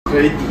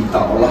最地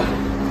道了。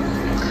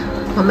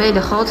我买的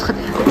好吃的。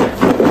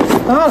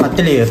啊，那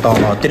地里道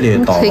了，地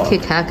里道了。推开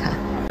看看。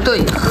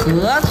对，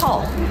核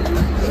桃。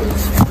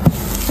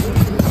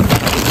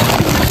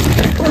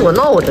我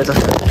闹的这是。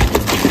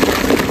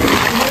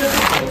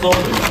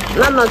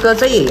那么个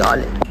这也要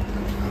的。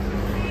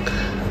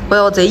我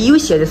要在有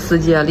限的时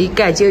间里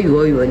赶紧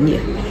约你。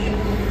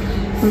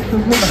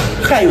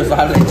还有啥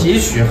来继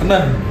续呢？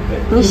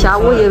你下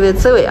午因为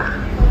走呀？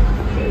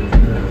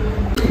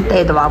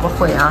带的娃不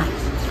会啊。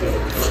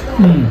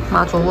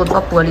妈中午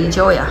做玻璃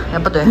饺呀，哎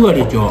不对，玻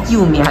璃饺，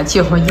莜面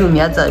饺，莜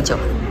面蒸饺。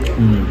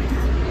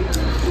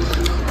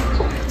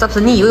这不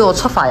是你又要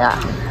出发呀？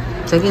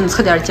再给你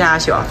吃点家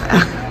乡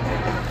饭。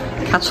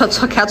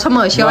看出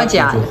没想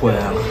家。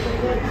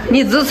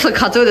你这次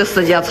可走的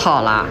时间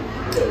长了，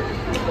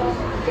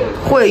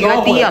回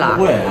原地了。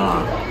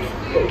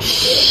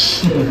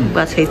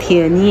我才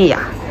听你呀，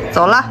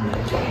走了。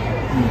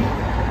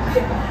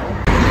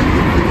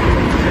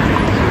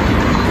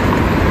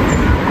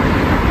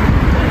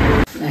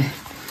来，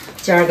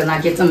今儿个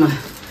咱给咱们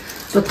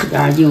做特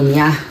点莜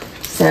面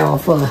3碗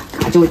粉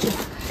大舅舅，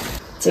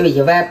只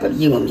有1碗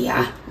莜面，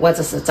我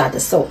这是炸的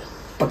少，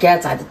不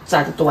敢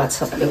炸的多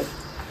吃不了。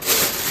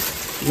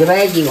1碗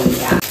莜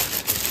面，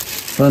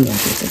粉面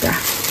就这点，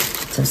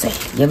是不是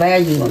？1碗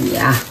莜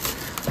面，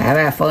半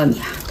碗粉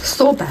面，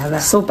少半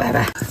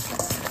碗。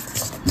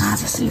那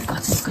这是一个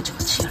就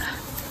齐了。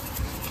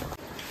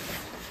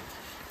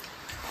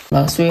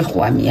冷水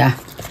和面，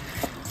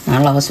拿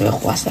冷水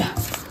和噻。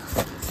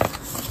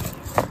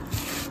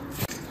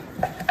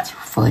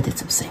放的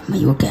这不是没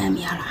有干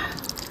面了。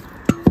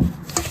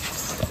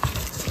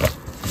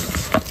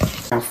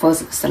放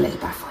是不是来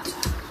把放上？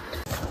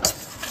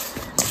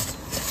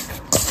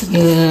这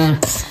个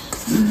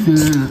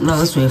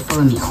冷水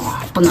放面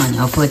啊，不能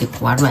让放的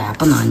过软，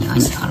不能让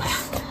了，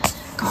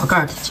高高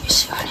的就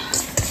行了。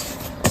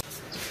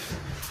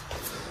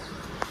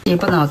也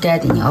不能干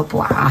的拧不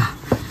啊，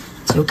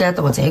就干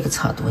到这个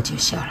程度就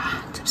行了，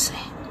是不是？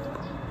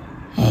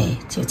哎，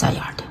就这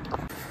样的。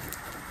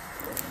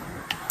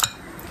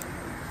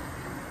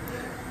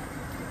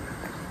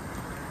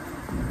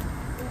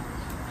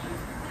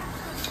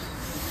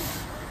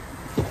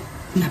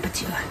那不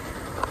就？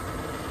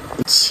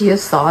气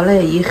上来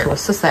以后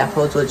13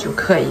分钟就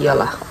可以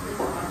了。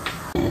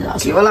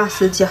就了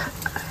时间。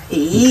哎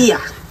呀，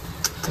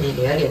热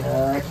的。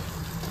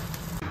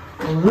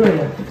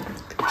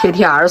天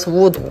天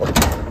25度。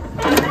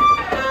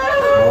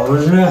好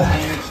热。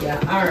天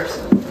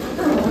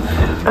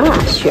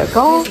25。雪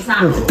糕。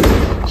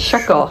雪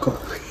糕。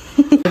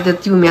这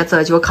莜面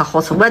蒸饺可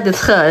好吃，我得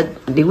吃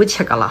6、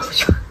7个了，好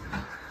像。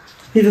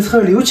你得吃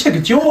6、7个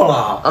饺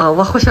了。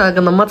我好像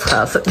跟他没吃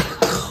似的。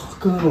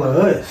够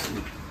了也是。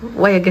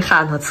我也给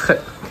喊他吃。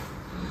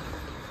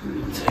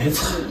再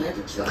吃。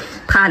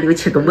他6、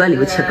7个，我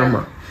6、7个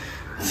嘛。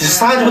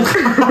啥叫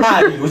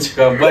他6、7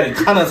个？我的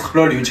他能吃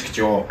了6、7个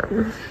饺。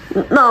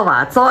那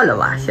吧，早了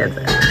吧？现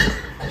在。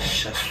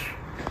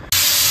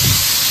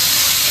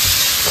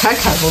看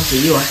看都不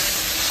有啊。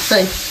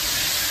对。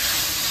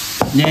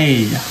哎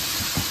呀，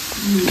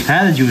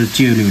看着就是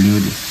急溜溜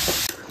的。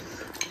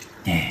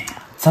哎，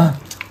咋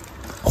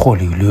活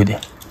溜溜的？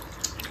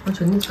我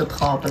说你这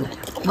逃不来，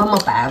我没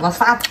办，我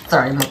啥字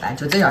儿也没办，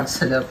就这样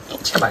吃了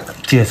7、8个。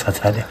结擦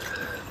擦的。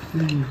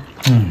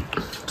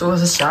主要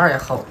是馅儿也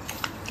好。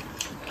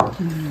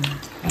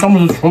咱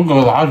们出个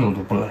辣椒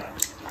都不来。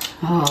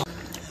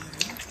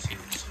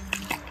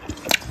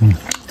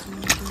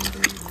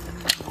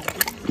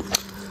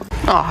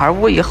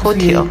225一好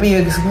听。不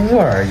也是个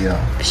52呀？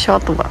小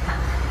多。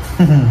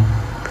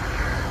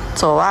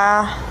走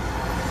啊！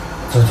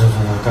走，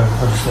赶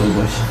快收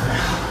东西。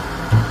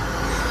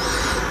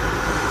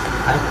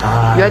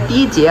月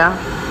底见。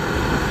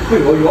不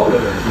要了。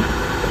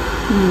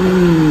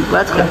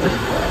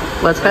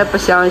我才不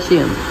相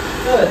信。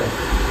对。